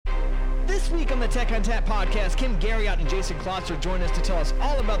This week on the Tech on Tap podcast, Kim Garriott and Jason Klotzer join us to tell us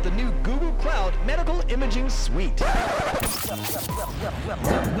all about the new Google Cloud Medical Imaging Suite. Welcome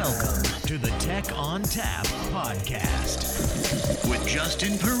to the Tech on Tap podcast with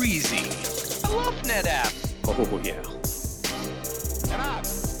Justin Parisi. I love NetApp. Oh, yeah.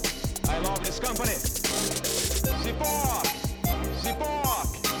 NetApp. I love this company. Zipork.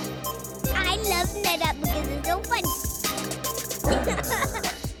 I love NetApp because it's so fun.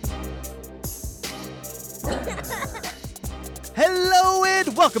 Hello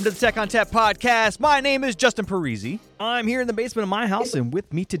and welcome to the Tech on Tap podcast. My name is Justin Parisi. I'm here in the basement of my house, and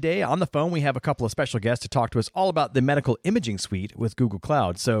with me today on the phone, we have a couple of special guests to talk to us all about the medical imaging suite with Google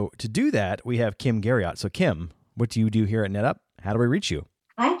Cloud. So to do that, we have Kim Garriott. So Kim, what do you do here at NetApp? How do we reach you?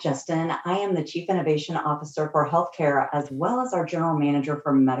 Hi, Justin. I am the Chief Innovation Officer for Healthcare, as well as our General Manager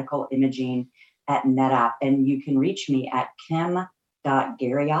for Medical Imaging at NetApp. And you can reach me at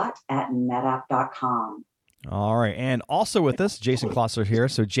kim.garriott@netapp.com. All right. And also with us, Jason Klotzer here.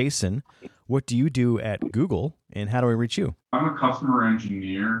 So Jason, what do you do at Google, and how do we reach you? I'm a customer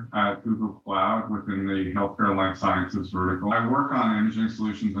engineer at Google Cloud within the healthcare and life sciences vertical. I work on imaging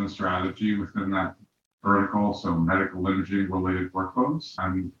solutions and strategy within that vertical, so medical imaging related workflows,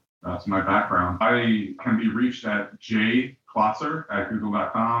 and that's my background. I can be reached at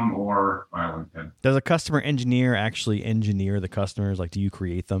jklotzer@google.com or via LinkedIn. Does a customer engineer actually engineer the customers? Like, do you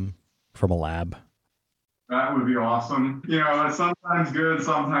create them from a lab? That would be awesome. You know, it's sometimes good,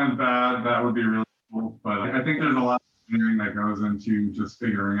 sometimes bad. That would be really cool. But I think there's a lot of engineering that goes into just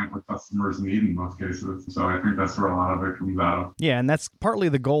figuring out what customers need in most cases. So I think that's where a lot of it comes out of. Yeah, and that's partly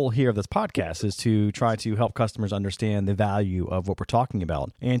the goal here of this podcast, is to try to help customers understand the value of what we're talking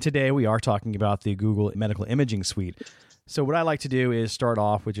about. And today we are talking about the Google Medical Imaging Suite. So what I like to do is start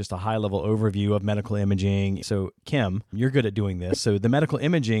off with just a high-level overview of medical imaging. So Kim, you're good at doing this. So the medical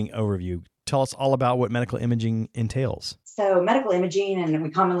imaging overview, tell us all about what medical imaging entails. So medical imaging, and we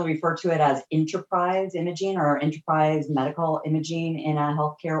commonly refer to it as enterprise imaging or enterprise medical imaging in a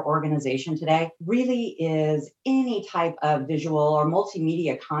healthcare organization today, really is any type of visual or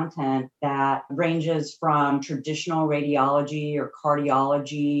multimedia content that ranges from traditional radiology or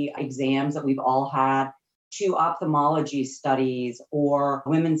cardiology exams that we've all had, to ophthalmology studies or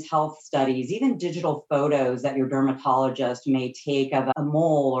women's health studies, even digital photos that your dermatologist may take of a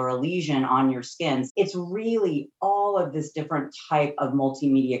mole or a lesion on your skin. It's really all of this different type of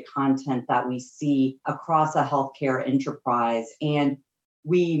multimedia content that we see across a healthcare enterprise. And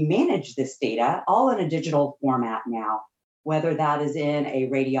we manage this data all in a digital format now, whether that is in a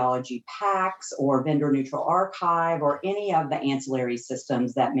radiology PACS or vendor neutral archive or any of the ancillary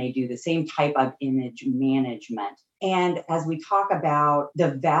systems that may do the same type of image management. And as we talk about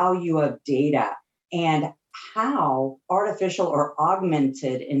the value of data and how artificial or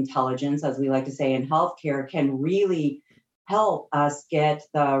augmented intelligence, as we like to say in healthcare, can really help us get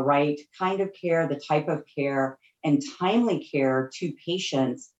the right kind of care, the type of care, and timely care to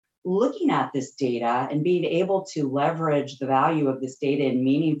patients, looking at this data and being able to leverage the value of this data in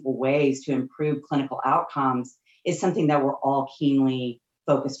meaningful ways to improve clinical outcomes is something that we're all keenly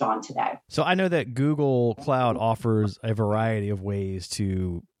focused on today. So I know that Google Cloud offers a variety of ways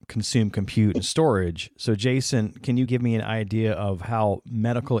to consume compute and storage. So Jason, can you give me an idea of how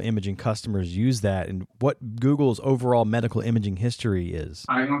medical imaging customers use that and what Google's overall medical imaging history is?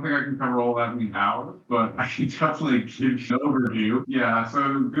 I don't think I can cover all that in an hour, but I can definitely give you an overview. Yeah,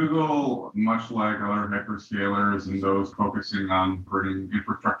 so Google, much like other hyperscalers and those focusing on bringing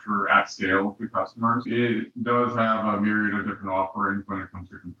infrastructure at scale to customers, it does have a myriad of different offerings when it comes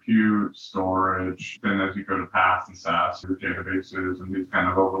to compute, storage, then as you go to PaaS and SaaS, your databases and these kind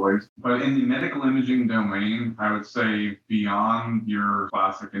of overlays. But in the medical imaging domain, I would say beyond your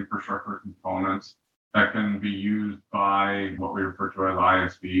classic infrastructure components that can be used by what we refer to as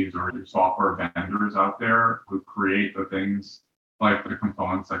ISVs or your software vendors out there who create the things like the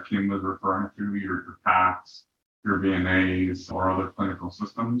components that Kim was referring to, your PACS, your VNAs, or other clinical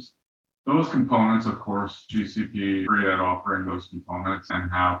systems. Those components, of course, GCP great at offering those components and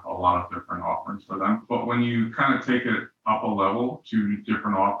have a lot of different offerings for them. But when you kind of take it up a level to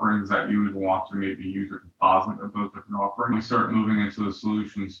different offerings that you would want to maybe use a composite of those different offerings, we start moving into the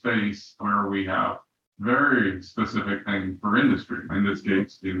solution space where we have very specific things for industry. In this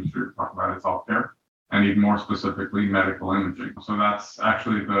case, the industry we're talking about is healthcare, and even more specifically, medical imaging. So that's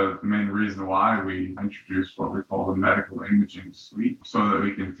actually the main reason why we introduced what we call the medical imaging suite, so that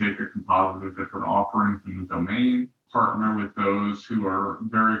we can take a composite of different offerings in the domain, partner with those who are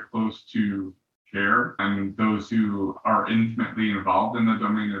very close to care and those who are intimately involved in the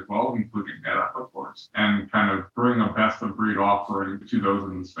domain as well, including NetApp, of course, and kind of bring a best of breed offering to those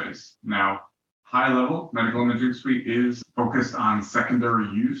in the space. Now, high level medical imaging suite is focused on secondary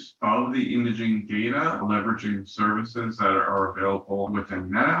use of the imaging data, leveraging services that are available within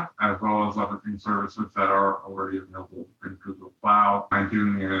NetApp, as well as leveraging services that are already available in Google Cloud, and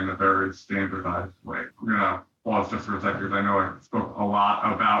doing it in a very standardized way. We're going to pause just for a second because I know I spoke a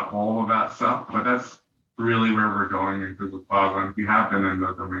lot about all of that stuff, but that's really where we're going in Google Cloud, and we have been in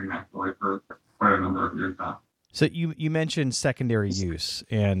the domain actually for quite a number of years now. So you mentioned secondary use,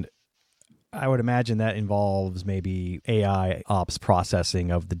 and I would imagine that involves maybe AI ops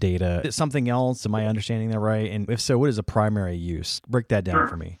processing of the data. Is it something else? Am I understanding that right? And if so, what is a primary use? Break that down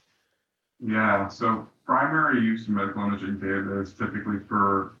for me. Yeah, so primary use of medical imaging data is typically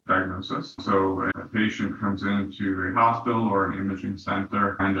for diagnosis. So a patient comes into a hospital or an imaging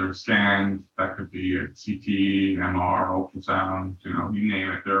center and they're scanned. That could be a CT, MR, ultrasound, you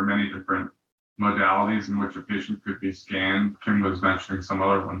name it. There are many different modalities in which a patient could be scanned. Kim was mentioning some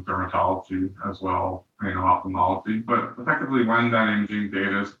other ones, dermatology as well, ophthalmology. But effectively, when that imaging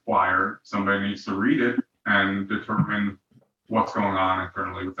data is acquired, somebody needs to read it and determine what's going on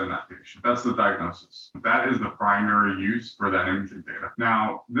internally within that patient. That's the diagnosis. That is the primary use for that imaging data.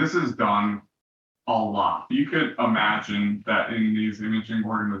 Now, this is done a lot. You could imagine that in these imaging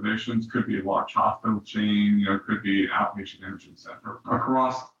organizations, could be a large hospital chain, could be an outpatient imaging center.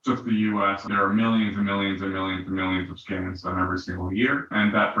 Across just the US, there are millions and millions and millions and millions of scans done every single year.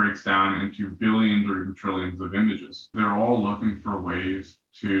 And that breaks down into billions or even trillions of images. They're all looking for ways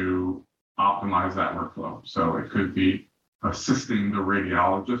to optimize that workflow. So it could be assisting the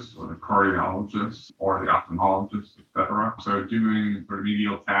radiologist or the cardiologist or the ophthalmologist, et cetera. So doing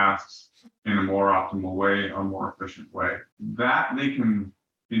remedial tasks in a more optimal way, a more efficient way. That they can,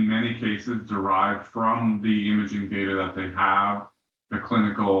 in many cases, derive from the imaging data that they have, the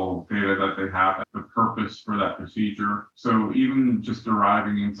clinical data that they have, the purpose for that procedure. So even just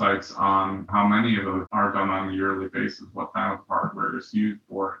deriving insights on how many of those are done on a yearly basis, what kind of hardware is used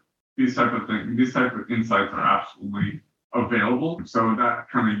for it. These type of things, these type of insights are absolutely available. So that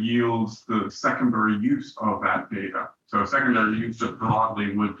kind of yields the secondary use of that data. So secondary use just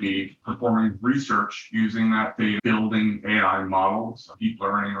broadly would be performing research using that data, building AI models, deep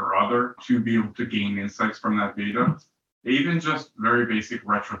learning or other, to be able to gain insights from that data. Even just very basic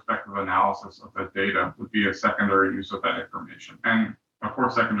retrospective analysis of that data would be a secondary use of that information. And of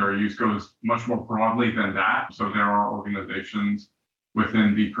course, secondary use goes much more broadly than that. So there are organizations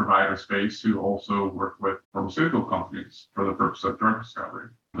within the provider space who also work with pharmaceutical companies for the purpose of drug discovery.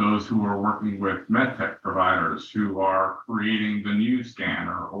 Those who are working with medtech providers who are creating the new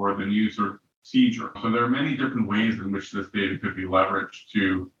scanner or the new procedure. So there are many different ways in which this data could be leveraged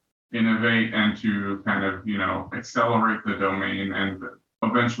to innovate and to kind of, accelerate the domain and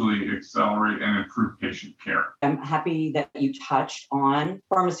eventually accelerate and improve patient care. I'm happy that you touched on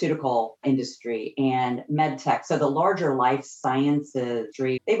pharmaceutical industry and medtech. So the larger life sciences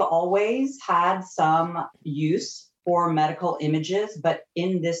industry, they've always had some use for medical images, but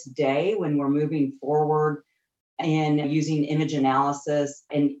in this day, when we're moving forward and using image analysis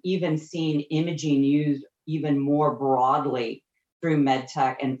and even seeing imaging used even more broadly through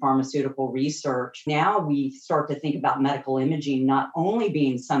medtech and pharmaceutical research, now we start to think about medical imaging not only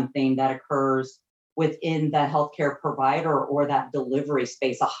being something that occurs within the healthcare provider or that delivery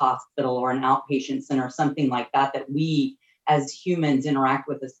space, a hospital or an outpatient center, something like that, that we as humans interact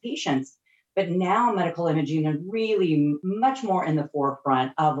with as patients. But now medical imaging is really much more in the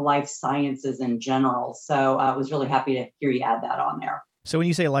forefront of life sciences in general. So I was really happy to hear you add that on there. So when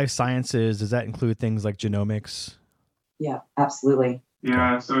you say life sciences, does that include things like genomics? Yeah, absolutely.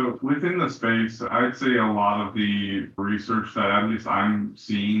 Yeah, so within the space, I'd say a lot of the research that at least I'm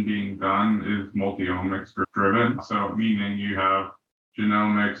seeing being done is multi-omics driven. So meaning you have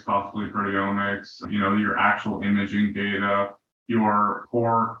genomics, possibly proteomics, your actual imaging data, your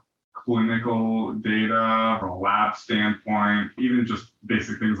core clinical data from a lab standpoint, even just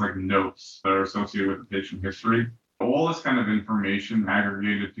basic things like notes that are associated with the patient history. All this kind of information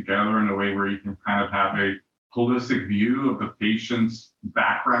aggregated together in a way where you can kind of have a holistic view of the patient's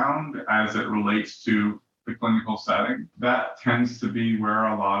background as it relates to the clinical setting. That tends to be where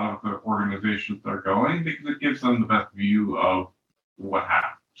a lot of the organizations are going because it gives them the best view of what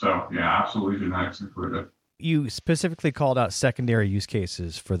happened. So yeah, absolutely genetics included. You specifically called out secondary use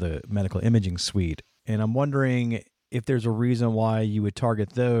cases for the medical imaging suite, and I'm wondering if there's a reason why you would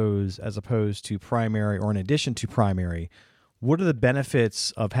target those as opposed to primary or in addition to primary. What are the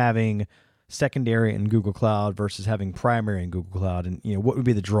benefits of having secondary in Google Cloud versus having primary in Google Cloud, and what would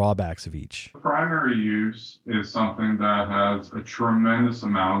be the drawbacks of each? Primary use is something that has a tremendous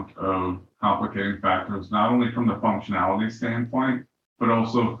amount of complicating factors, not only from the functionality standpoint, but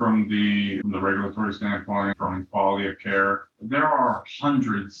also from the regulatory standpoint, from quality of care. There are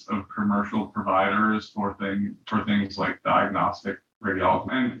hundreds of commercial providers for things like diagnostic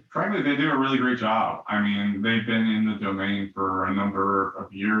radiology. And frankly, they do a really great job. I mean, they've been in the domain for a number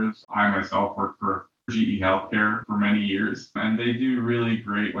of years. I myself worked for GE Healthcare for many years, and they do really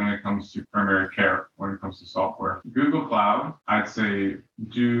great when it comes to primary care, when it comes to software. Google Cloud, I'd say,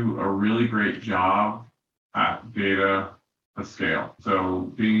 do a really great job at data at scale.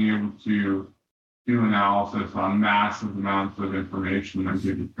 So being able to do analysis on massive amounts of information and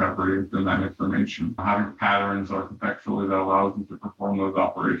give recovery within that information, having patterns architecturally that allows you to perform those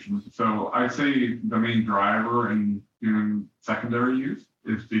operations. So I'd say the main driver in doing secondary use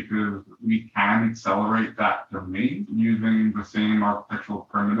is because we can accelerate that domain using the same architectural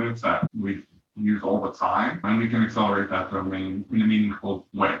primitives that we use all the time, and we can accelerate that domain in a meaningful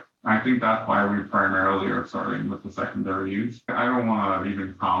way. I think that's why we primarily are starting with the secondary use. I don't want to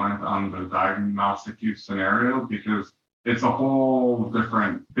even comment on the diagnostic use scenario because it's a whole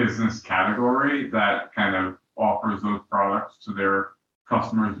different business category that kind of offers those products to their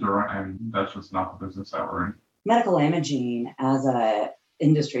customers direct, and that's just not the business that we're in. Medical imaging as a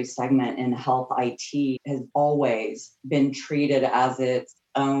industry segment in health IT has always been treated as its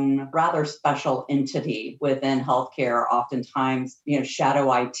own rather special entity within healthcare. Oftentimes,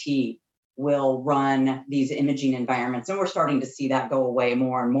 shadow IT will run these imaging environments. And we're starting to see that go away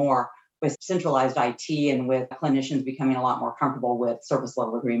more and more with centralized IT and with clinicians becoming a lot more comfortable with service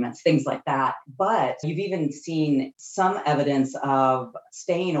level agreements, things like that. But you've even seen some evidence of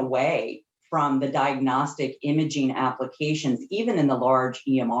staying away from the diagnostic imaging applications, even in the large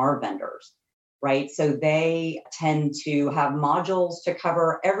EMR vendors. Right? So they tend to have modules to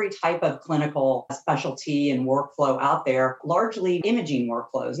cover every type of clinical specialty and workflow out there, largely imaging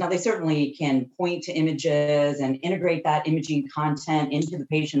workflows. Now, they certainly can point to images and integrate that imaging content into the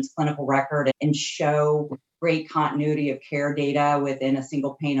patient's clinical record and show great continuity of care data within a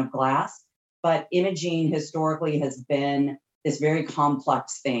single pane of glass. But imaging historically has been this very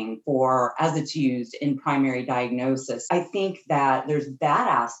complex thing as it's used in primary diagnosis. I think that there's that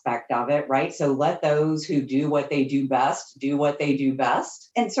aspect of it, right? So let those who do what they do best do what they do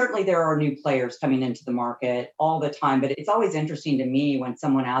best. And certainly there are new players coming into the market all the time, but it's always interesting to me when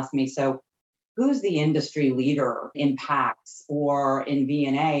someone asks me, so who's the industry leader in PACS or in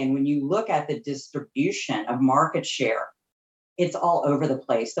VNA? And when you look at the distribution of market share, it's all over the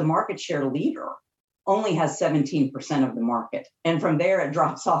place. The market share leader only has 17% of the market. And from there, it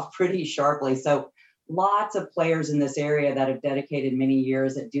drops off pretty sharply. So lots of players in this area that have dedicated many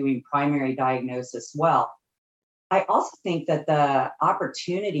years at doing primary diagnosis well. I also think that the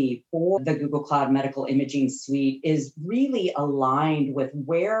opportunity for the Google Cloud Medical Imaging Suite is really aligned with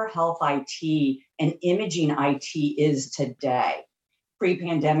where health IT and imaging IT is today.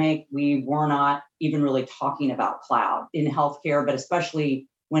 Pre-pandemic, we were not even really talking about cloud in healthcare, but especially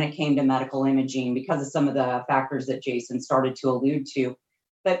when it came to medical imaging because of some of the factors that Jason started to allude to.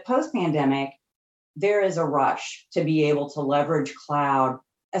 But post-pandemic, there is a rush to be able to leverage cloud,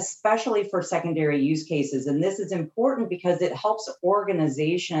 especially for secondary use cases. And this is important because it helps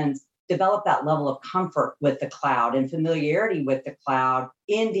organizations develop that level of comfort with the cloud and familiarity with the cloud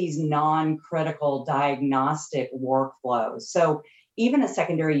in these non-critical diagnostic workflows. So even a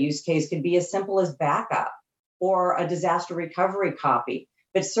secondary use case could be as simple as backup or a disaster recovery copy.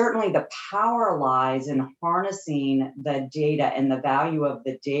 But certainly the power lies in harnessing the data and the value of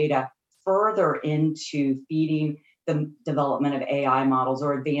the data further into feeding the development of AI models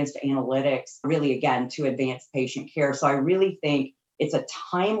or advanced analytics, really, again, to advance patient care. So I really think it's a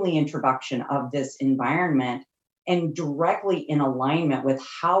timely introduction of this environment and directly in alignment with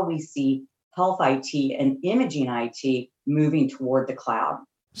how we see health IT and imaging IT moving toward the cloud.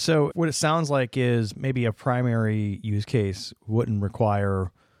 So what it sounds like is maybe a primary use case wouldn't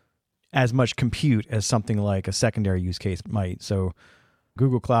require as much compute as something like a secondary use case might. So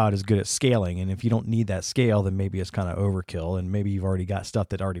Google Cloud is good at scaling. And if you don't need that scale, then maybe it's kind of overkill. And maybe you've already got stuff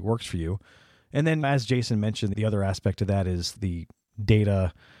that already works for you. And then as Jason mentioned, the other aspect of that is the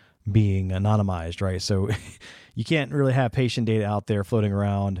data being anonymized, right? So you can't really have patient data out there floating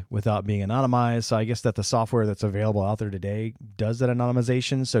around without being anonymized. So I guess that the software that's available out there today does that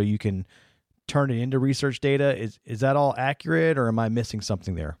anonymization so you can turn it into research data. Is that all accurate or am I missing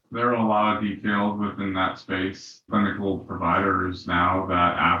something there? There are a lot of details within that space. Clinical providers now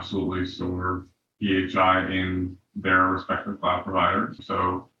that absolutely store PHI in their respective cloud providers.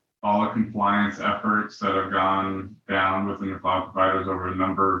 So all the compliance efforts that have gone down within the cloud providers over a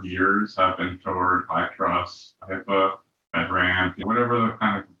number of years have been toward HITRUST, HIPAA, FedRAMP, whatever the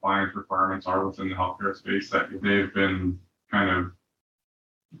kind of compliance requirements are within the healthcare space that they've been kind of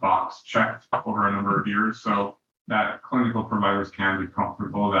box checked over a number of years. So that clinical providers can be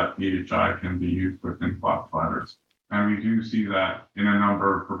comfortable that PHI can be used within cloud providers. And we do see that in a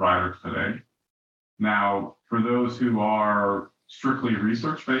number of providers today. Now, for those who are strictly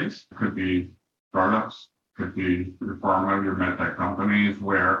research-based, it could be startups, could be your pharma, your medtech companies,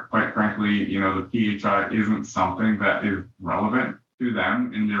 where, quite frankly, the PHI isn't something that is relevant to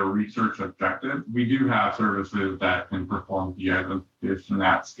them in their research objective. We do have services that can perform de-identification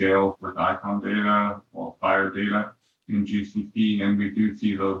at scale with ICOM data or FHIR data in GCP, and we do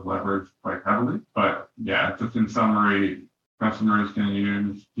see those leveraged quite heavily. But yeah, just in summary, customers can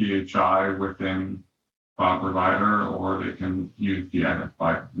use PHI within cloud provider, or they can use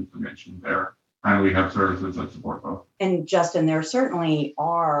de-identified information there. And we have services that support both. And Justin, there certainly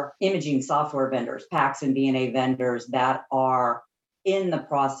are imaging software vendors, PACS and VNA vendors that are in the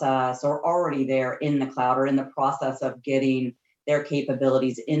process or already there in the cloud or in the process of getting their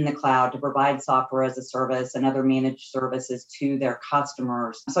capabilities in the cloud to provide software as a service and other managed services to their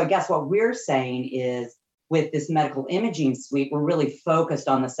customers. So I guess what we're saying is with this medical imaging suite, we're really focused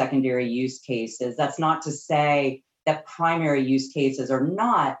on the secondary use cases. That's not to say that primary use cases are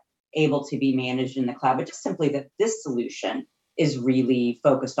not able to be managed in the cloud, but just simply that this solution is really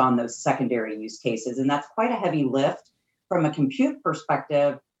focused on those secondary use cases. And that's quite a heavy lift from a compute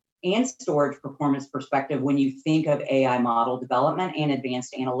perspective and storage performance perspective when you think of AI model development and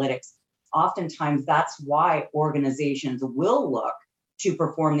advanced analytics. Oftentimes, that's why organizations will look to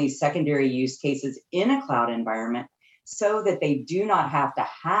perform these secondary use cases in a cloud environment so that they do not have to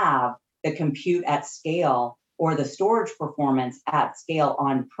have the compute at scale or the storage performance at scale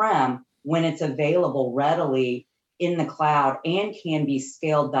on-prem when it's available readily in the cloud and can be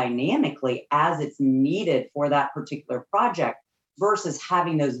scaled dynamically as it's needed for that particular project versus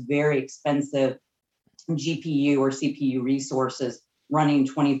having those very expensive GPU or CPU resources running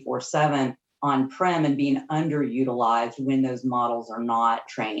 24/7 on-prem and being underutilized when those models are not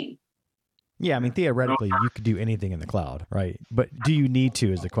training. Yeah, I mean, theoretically, you could do anything in the cloud, right? But do you need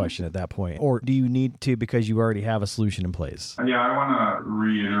to is the question at that point? Or do you need to because you already have a solution in place? Yeah, I want to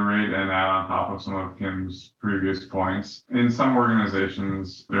reiterate and add on top of some of Kim's previous points. In some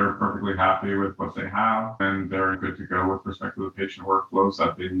organizations, they're perfectly happy with what they have, and they're good to go with respect to the patient workflows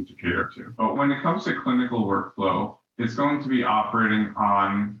that they need to cater to. But when it comes to clinical workflow, it's going to be operating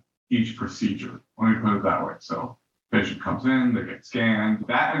on each procedure. Let me put it that way. So patient comes in, they get scanned.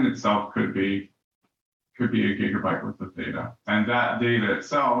 That in itself could be a gigabyte worth of data. And that data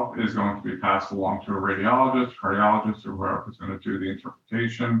itself is going to be passed along to a radiologist, cardiologist, or whoever's going to do the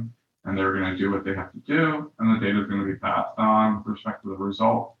interpretation. And they're going to do what they have to do. And the data is going to be passed on with respect to the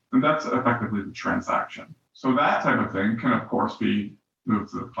result. And that's effectively the transaction. So that type of thing can, of course, be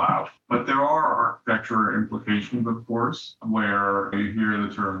moved to the cloud. But there are architecture implications, of course, where you hear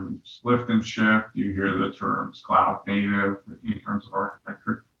the terms lift and shift, you hear the terms cloud native in terms of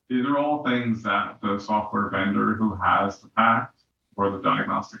architecture. These are all things that the software vendor who has the PACS or the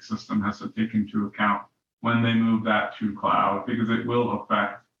diagnostic system has to take into account when they move that to cloud, because it will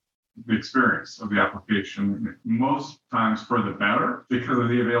affect the experience of the application, most times for the better because of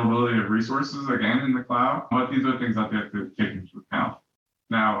the availability of resources, again, in the cloud. But these are things that they have to take into account.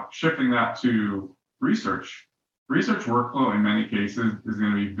 Now, shifting that to research workflow in many cases is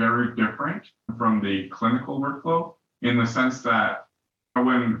going to be very different from the clinical workflow in the sense that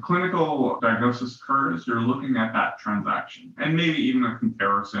when clinical diagnosis occurs, you're looking at that transaction and maybe even a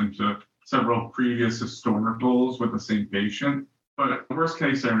comparison to several previous historicals with the same patient. But worst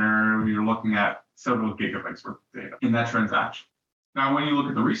case scenario, you're looking at several gigabytes worth of data in that transaction. Now, when you look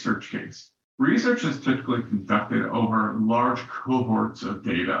at the research case, research is typically conducted over large cohorts of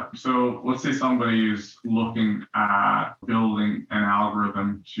data. So let's say somebody is looking at building an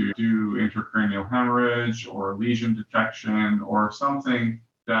algorithm to do intracranial hemorrhage or lesion detection or something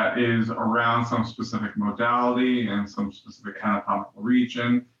that is around some specific modality and some specific anatomical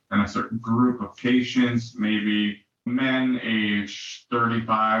region and a certain group of patients, maybe men age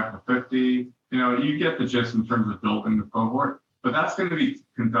 35 to 50. You get the gist in terms of building the cohort. But that's going to be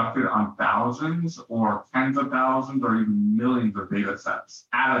conducted on thousands or tens of thousands or even millions of data sets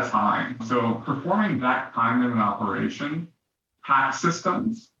at a time. So performing that kind of an operation, PACS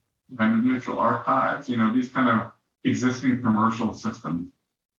systems, vendor-neutral archives, these kind of existing commercial systems,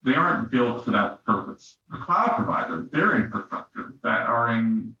 they aren't built for that purpose. The cloud providers, their infrastructure that are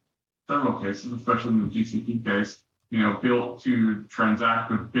in several cases, especially in the GCP case, built to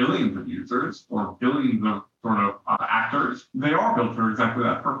transact with billions of users or billions of sort of actors. They are built for exactly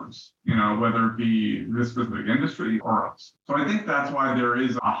that purpose, whether it be this specific industry or else. So I think that's why there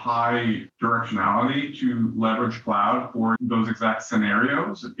is a high directionality to leverage cloud for those exact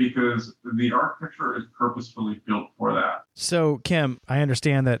scenarios, because the architecture is purposefully built for that. So, Kim, I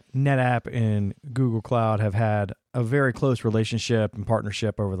understand that NetApp and Google Cloud have had a very close relationship and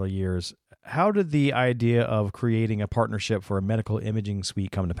partnership over the years. How did the idea of creating a partnership for a medical imaging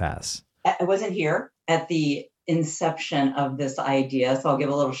suite come to pass? I wasn't here at the inception of this idea, so I'll give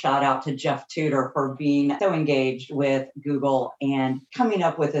a little shout out to Jeff Tudor for being so engaged with Google and coming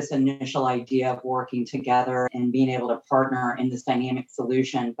up with this initial idea of working together and being able to partner in this dynamic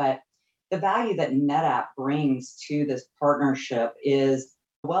solution. But the value that NetApp brings to this partnership is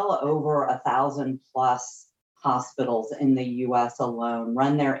well over 1,000 plus hospitals in the US alone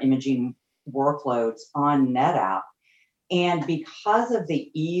run their imaging workloads on NetApp. And because of the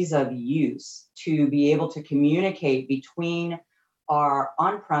ease of use to be able to communicate between our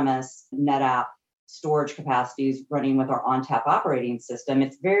on-premise NetApp storage capacities running with our ONTAP operating system,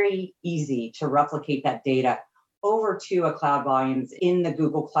 it's very easy to replicate that data over to a cloud volumes in the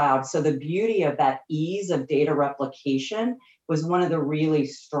Google Cloud. So the beauty of that ease of data replication was one of the really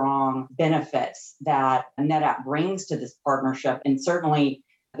strong benefits that NetApp brings to this partnership. And certainly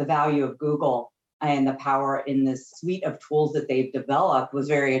the value of Google and the power in this suite of tools that they've developed was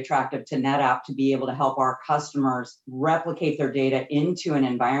very attractive to NetApp to be able to help our customers replicate their data into an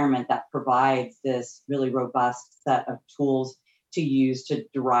environment that provides this really robust set of tools to use to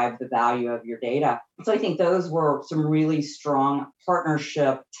derive the value of your data. So I think those were some really strong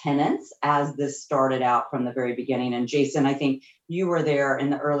partnership tenets as this started out from the very beginning. And Jason, I think you were there in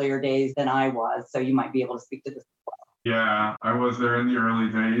the earlier days than I was, so you might be able to speak to this. Yeah, I was there in the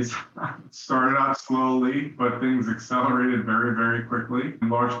early days. It started out slowly, but things accelerated very, very quickly. In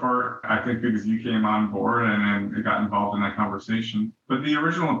large part, I think because you came on board and it got involved in that conversation. But the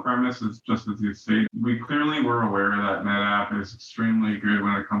original premise is just as you stated. We clearly were aware that NetApp is extremely good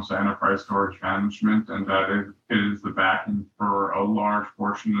when it comes to enterprise storage management, and that it is the backing for a large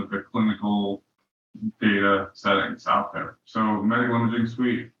portion of the clinical data settings out there. So Medical Imaging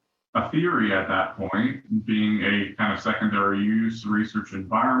Suite, a theory at that point being a kind of secondary use research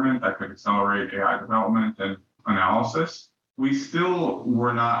environment that could accelerate AI development and analysis. We still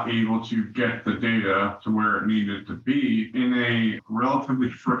were not able to get the data to where it needed to be in a relatively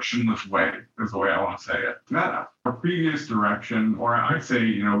frictionless way, is the way I want to say it. Now, our previous direction, or I'd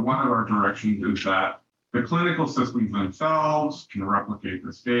say, one of our directions is that the clinical systems themselves can replicate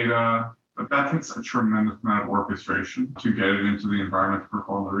this data. But that takes a tremendous amount of orchestration to get it into the environment to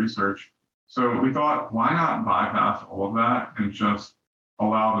perform the research. So we thought, why not bypass all of that and just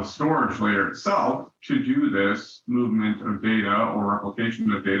allow the storage layer itself to do this movement of data or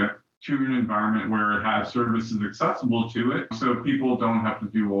replication of data to an environment where it has services accessible to it, so people don't have to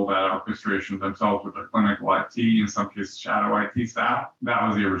do all that orchestration themselves with their clinical IT, in some cases shadow IT staff. That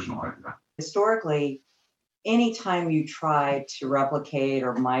was the original idea. Historically, anytime you try to replicate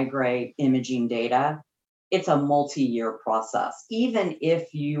or migrate imaging data, it's a multi-year process. Even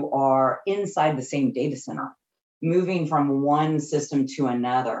if you are inside the same data center, moving from one system to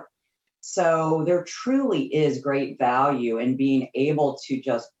another. So there truly is great value in being able to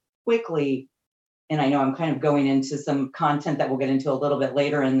just quickly, and I know I'm kind of going into some content that we'll get into a little bit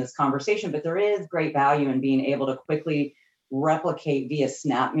later in this conversation, but there is great value in being able to quickly replicate via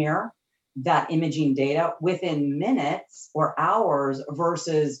SnapMirror that imaging data within minutes or hours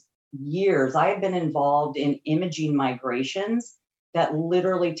versus years. I have been involved in imaging migrations that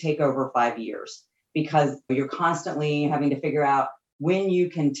literally take over 5 years because you're constantly having to figure out when you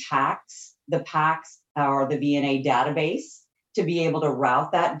can tax the PACS or the VNA database to be able to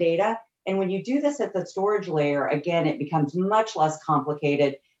route that data. And when you do this at the storage layer, again, it becomes much less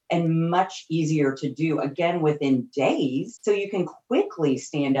complicated and much easier to do, again, within days. So you can quickly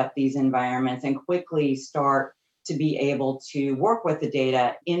stand up these environments and quickly start to be able to work with the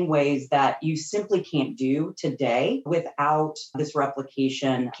data in ways that you simply can't do today without this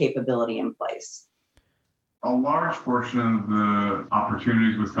replication capability in place. A large portion of the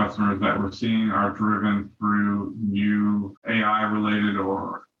opportunities with customers that we're seeing are driven through new AI-related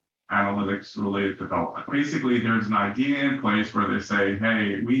or analytics-related development. Basically, there's an idea in place where they say,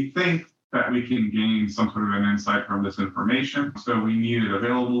 hey, we think that we can gain some sort of an insight from this information. So we need it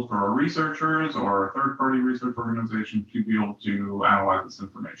available for our researchers or a third-party research organization to be able to analyze this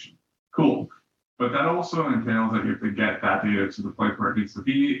information. Cool. But that also entails that you have to get that data to the place where it needs to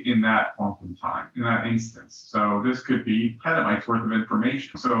be in that point in time, in that instance. So this could be petabytes worth of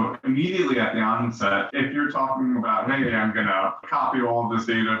information. So immediately at the onset, if you're talking about, hey, I'm going to copy all of this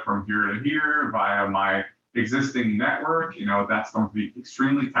data from here to here via my existing network, that's going to be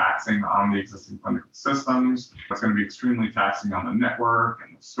extremely taxing on the existing clinical systems. It's going to be extremely taxing on the network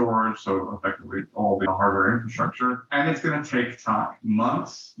and the storage, so effectively all the hardware infrastructure. And it's going to take time,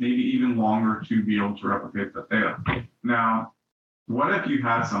 months, maybe even longer to be able to replicate that data. Now, what if you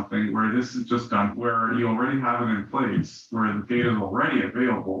had something where this is just done, where you already have it in place, where the data is already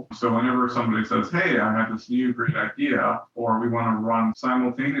available? So whenever somebody says, hey, I have this new great idea, or we want to run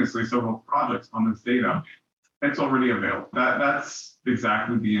simultaneously several projects on this data, it's already available. That's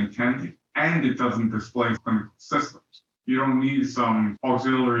exactly the intent, and it doesn't displace clinical systems. You don't need some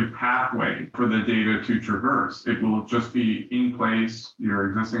auxiliary pathway for the data to traverse. It will just be in place.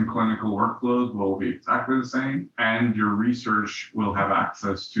 Your existing clinical workflows will be exactly the same, and your research will have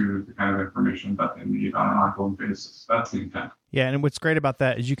access to the kind of information that they need on an ongoing basis. That's the intent. Yeah, and what's great about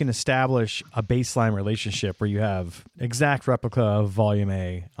that is you can establish a baseline relationship where you have exact replica of volume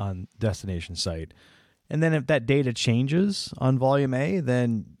A on destination site. And then if that data changes on volume A,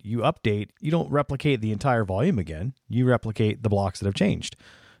 then you update. You don't replicate the entire volume again. You replicate the blocks that have changed.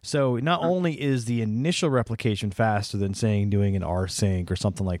 So not only is the initial replication faster than, saying, doing an rsync or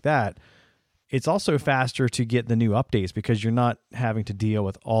something like that, it's also faster to get the new updates because you're not having to deal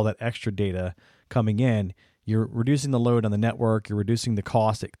with all that extra data coming in. You're reducing the load on the network. You're reducing the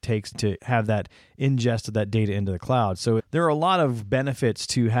cost it takes to have that ingest of that data into the cloud. So there are a lot of benefits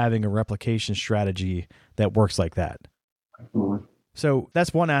to having a replication strategy that works like that. Absolutely. So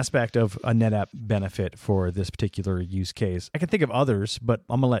that's one aspect of a NetApp benefit for this particular use case. I can think of others, but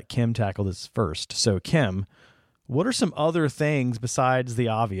I'm going to let Kim tackle this first. So Kim, what are some other things besides the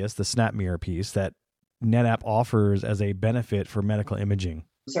obvious, the SnapMirror piece, that NetApp offers as a benefit for medical imaging?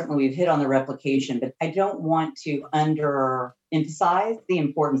 Certainly, we've hit on the replication, but I don't want to underemphasize the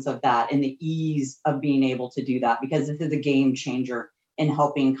importance of that and the ease of being able to do that, because this is a game changer in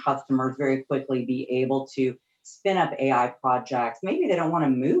helping customers very quickly be able to spin up AI projects. Maybe they don't want to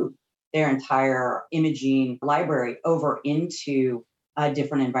move their entire imaging library over into a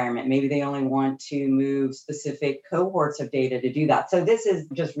different environment. Maybe they only want to move specific cohorts of data to do that. So this is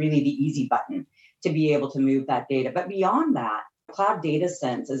just really the easy button to be able to move that data. But beyond that, Cloud Data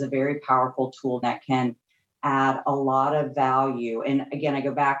Sense is a very powerful tool that can add a lot of value. And again, I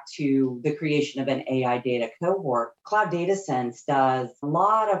go back to the creation of an AI data cohort. Cloud Data Sense does a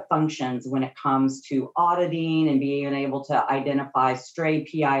lot of functions when it comes to auditing and being able to identify stray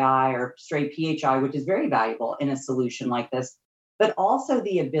PII or stray PHI, which is very valuable in a solution like this, but also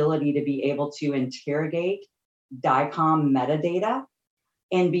the ability to be able to interrogate DICOM metadata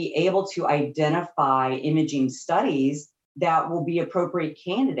and be able to identify imaging studies that will be appropriate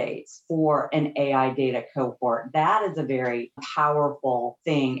candidates for an AI data cohort. That is a very powerful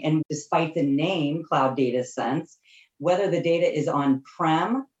thing. And despite the name Cloud Data Sense, whether the data is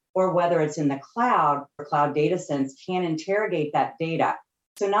on-prem or whether it's in the cloud, Cloud Data Sense can interrogate that data.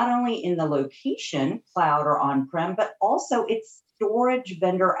 So not only in the location, cloud or on-prem, but also it's storage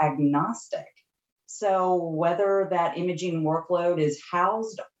vendor agnostic. So whether that imaging workload is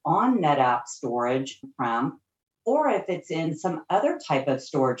housed on NetApp storage on-prem, or if it's in some other type of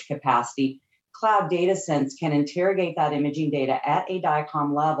storage capacity, Cloud Data Sense can interrogate that imaging data at a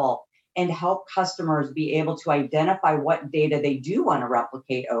DICOM level and help customers be able to identify what data they do want to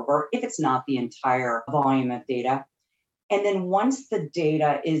replicate over, if it's not the entire volume of data. And then once the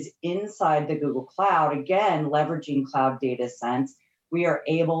data is inside the Google Cloud, again, leveraging Cloud Data Sense, we are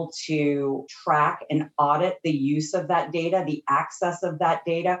able to track and audit the use of that data, the access of that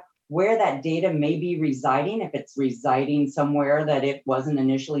data, where that data may be residing, if it's residing somewhere that it wasn't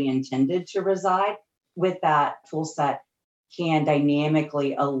initially intended to reside. With that tool set, can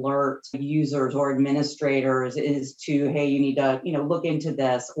dynamically alert users or administrators as to, hey, you need to look into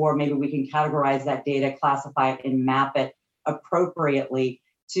this, or maybe we can categorize that data, classify it, and map it appropriately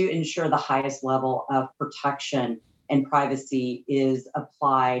to ensure the highest level of protection and privacy is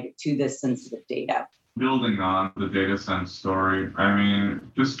applied to this sensitive data. Building on the data sense story, I mean,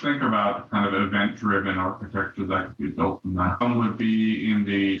 just think about kind of event-driven architecture that could be built from that. Some would be in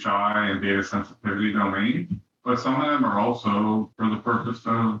the SHI and data sensitivity domain, but some of them are also for the purpose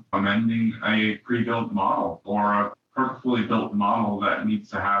of amending a pre-built model or a purposefully built model that needs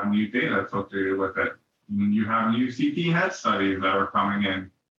to have new data associated with it. When you have new CT head studies that are coming in,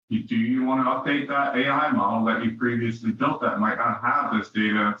 do you want to update that AI model that you previously built that might not have this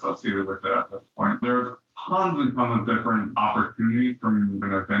data associated with it at this point? There's tons and tons of different opportunities from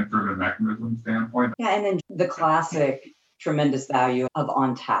an event-driven mechanism standpoint. Yeah, and then the classic tremendous value of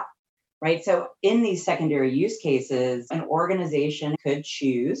ONTAP, right? So in these secondary use cases, an organization could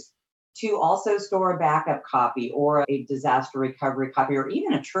choose to also store a backup copy or a disaster recovery copy or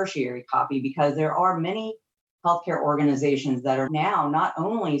even a tertiary copy, because there are many healthcare organizations that are now not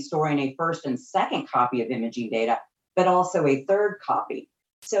only storing a first and second copy of imaging data, but also a third copy.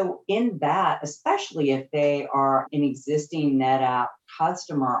 So in that, especially if they are an existing NetApp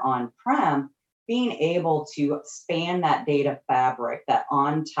customer on-prem, being able to span that data fabric, that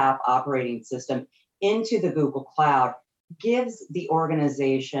ONTAP operating system into the Google Cloud gives the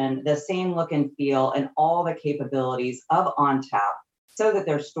organization the same look and feel and all the capabilities of ONTAP, so that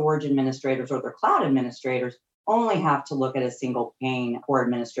their storage administrators or their cloud administrators only have to look at a single pane for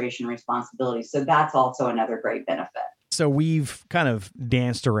administration responsibility. So that's also another great benefit. So we've kind of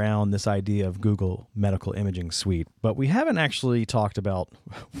danced around this idea of Google Medical Imaging Suite, but we haven't actually talked about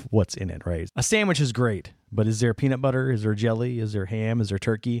what's in it, right? A sandwich is great, but is there peanut butter? Is there jelly? Is there ham? Is there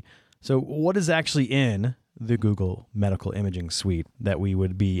turkey? So what is actually in the Google Medical Imaging Suite that we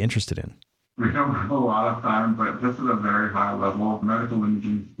would be interested in? We don't have a lot of time, but just at a very high level, Medical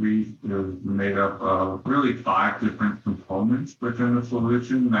Imaging Suite is made up of really 5 different components within the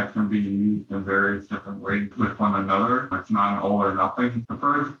solution that can be used in various different ways with one another. It's not an all or nothing. The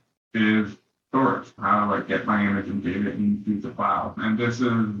first is storage. How do I get my imaging data into the cloud? And this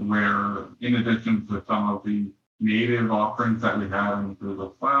is where, in addition to some of the native offerings that we have in Google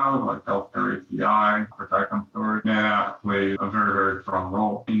Cloud, like Healthcare API, for DICOM storage, NetApp plays a very, very strong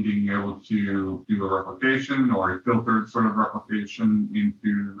role in being able to do a replication or a filtered sort of replication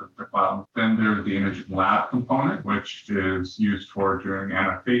into the cloud. Then there's the imaging lab component, which is used for doing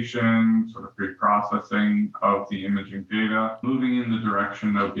annotation, sort of pre-processing of the imaging data, moving in the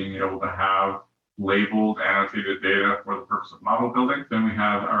direction of being able to have labeled annotated data for the purpose of model building. Then we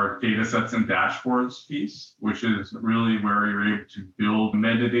have our data sets and dashboards piece, which is really where you're able to build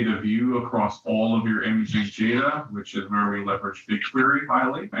metadata view across all of your imaging data, which is where we leverage BigQuery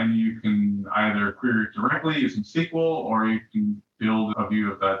highly. And you can either query it directly using SQL, or you can build a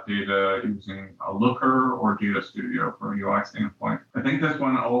view of that data using a Looker or Data Studio from a UI standpoint. I think this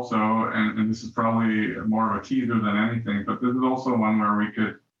one also, and this is probably more of a teaser than anything, but this is also one where we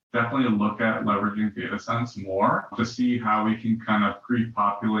could definitely look at leveraging DataSense more to see how we can kind of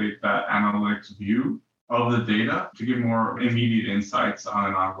pre-populate that analytics view of the data to give more immediate insights on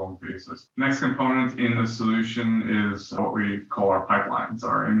an ongoing basis. Next component in the solution is what we call our pipelines,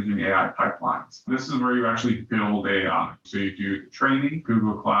 our imaging AI pipelines. This is where you actually build AI. So you do training.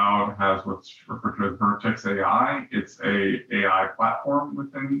 Google Cloud has what's referred to as Vertex AI. It's a AI platform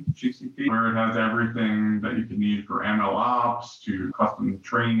within GCP where it has everything that you can need for ML ops to custom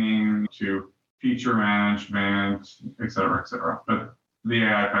training to feature management, et cetera, et cetera. But the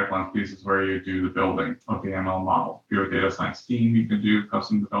AI pipeline piece is where you do the building of the ML model. If you have a data science team, you can do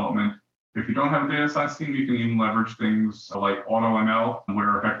custom development. If you don't have a data science team, you can even leverage things like AutoML,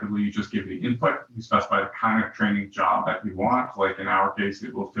 where effectively you just give the input, you specify the kind of training job that you want. Like in our case,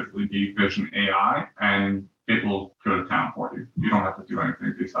 it will typically be Vision AI, and it will go to town for you. You don't have to do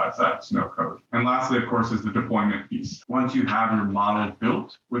anything besides that. It's no code. And lastly, of course, is the deployment piece. Once you have your model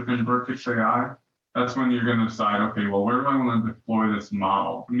built within Vertex AI, that's when you're going to decide, okay, well, where do I want to deploy this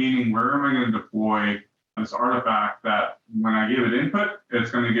model? Meaning, where am I going to deploy this artifact that when I give it input, it's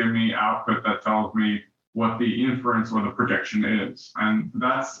going to give me output that tells me what the inference or the prediction is. And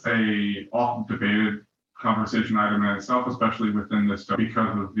that's a often debated conversation item in itself, especially within this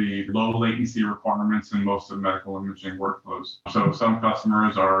because of the low latency requirements in most of medical imaging workflows. So some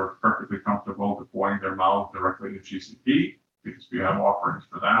customers are perfectly comfortable deploying their models directly to GCP, because we have offerings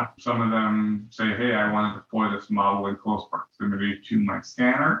for that. Some of them say, hey, I want to deploy this model in close proximity to my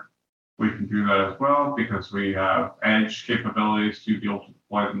scanner. We can do that as well because we have edge capabilities to be able to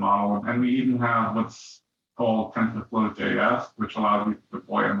deploy the model. And we even have what's called TensorFlow.js, which allows you to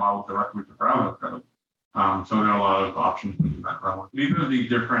deploy a model directly to browser code. So there are a lot of options in that realm. These are the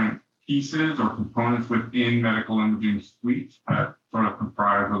different pieces or components within Medical Imaging Suite that sort of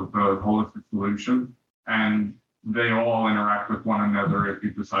comprise of the holistic solution. And they all interact with one another if you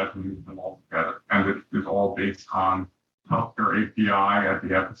decide to use them all together. And it is all based on Healthcare API at the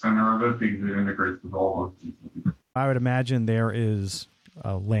epicenter of it because it integrates with all of these. I would imagine there is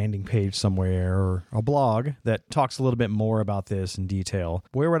a landing page somewhere or a blog that talks a little bit more about this in detail.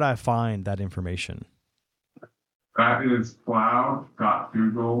 Where would I find that information? That is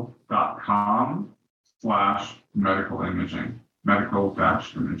cloud.google.com/medical imaging,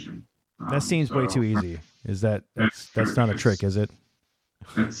 medical-imaging. That seems way too easy. Is that's not a trick, is it?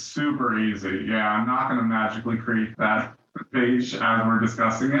 It's super easy. Yeah, I'm not going to magically create that page as we're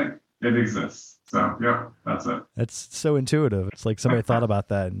discussing it. It exists. So, yep, that's it. That's so intuitive. It's like somebody thought about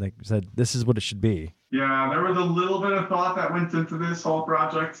that and they said, this is what it should be. Yeah, there was a little bit of thought that went into this whole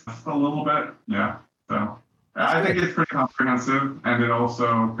project. Just a little bit. Yeah. So I think it's pretty comprehensive, and it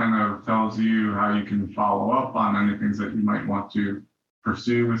also kind of tells you how you can follow up on any things that you might want to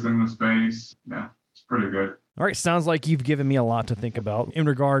pursue within the space. Yeah, it's pretty good. All right. Sounds like you've given me a lot to think about in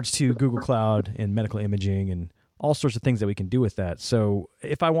regards to Google Cloud and medical imaging and all sorts of things that we can do with that. So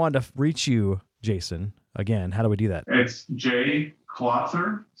if I wanted to reach you, Jason, again, how do we do that? It's J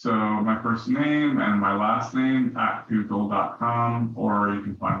Klotzer, so my first name and my last name at google.com, or you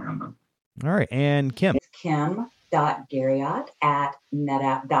can find me on them. All right. And Kim? It's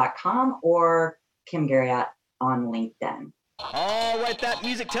kim.garriott@netapp.com or Kim Garriott on LinkedIn. All right, that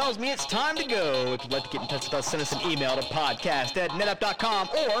music tells me it's time to go. If you'd like to get in touch with us, send us an email to podcast@netapp.com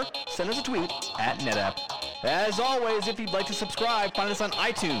or send us a tweet @netapp. As always, if you'd like to subscribe, find us on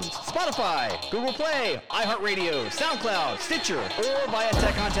iTunes, Spotify, Google Play, iHeartRadio, SoundCloud, Stitcher, or via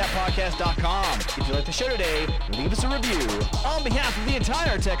TechOnTapPodcast.com. If you like the show today, leave us a review. On behalf of the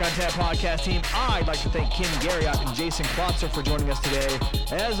entire Tech on Tap podcast team, I'd like to thank Kim Garriott and Jason Klotzer for joining us today.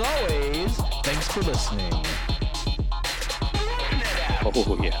 As always, thanks for listening.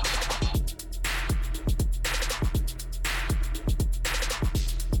 Oh, yeah.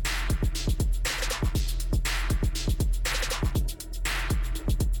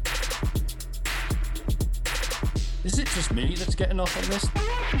 Is it just me that's getting off on this?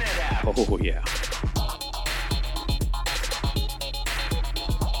 Oh, yeah.